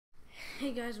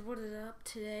Hey guys, what is up?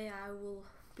 Today I will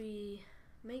be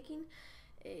making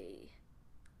a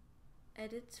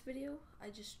edits video.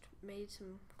 I just made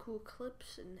some cool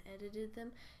clips and edited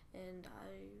them, and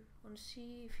I want to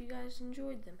see if you guys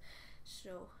enjoyed them.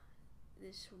 So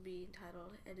this will be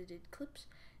entitled Edited Clips,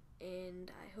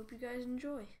 and I hope you guys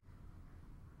enjoy.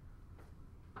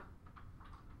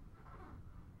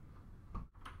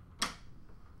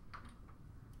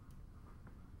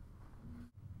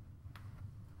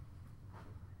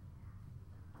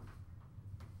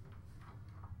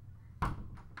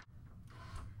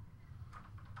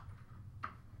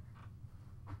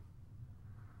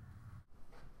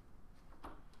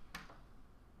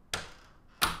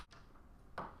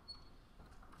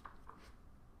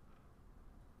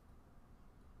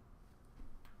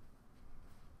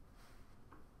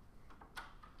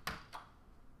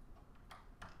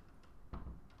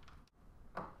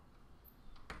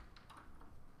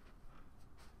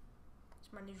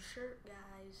 It's my new shirt,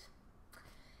 guys.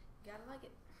 You gotta like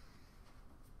it.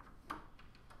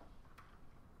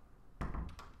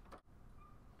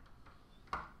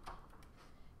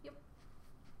 Yep.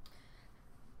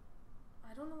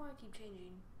 I don't know why I keep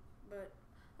changing, but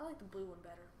I like the blue one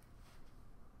better.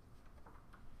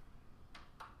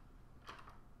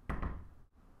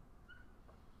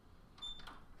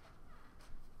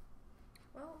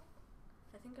 Well,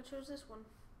 I think I chose this one.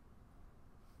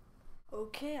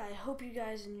 Okay, I hope you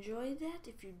guys enjoyed that.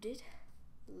 If you did,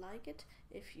 like it.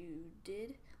 If you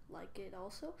did, like it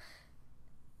also.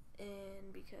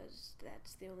 And because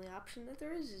that's the only option that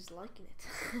there is liking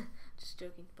it. Just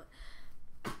joking, but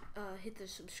hit the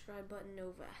subscribe button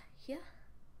over here.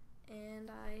 And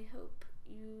I hope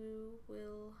you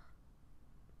will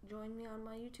join me on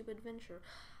my YouTube adventure.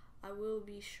 I will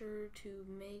be sure to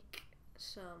make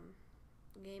some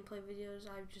gameplay videos.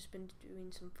 I've just been doing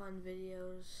some fun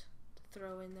videos to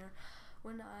throw in there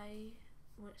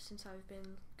since I've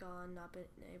been gone, not been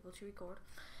able to record.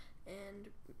 And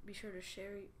be sure to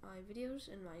share my videos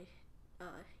in my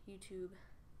YouTube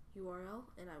URL,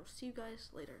 and I will see you guys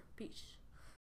later. Peace.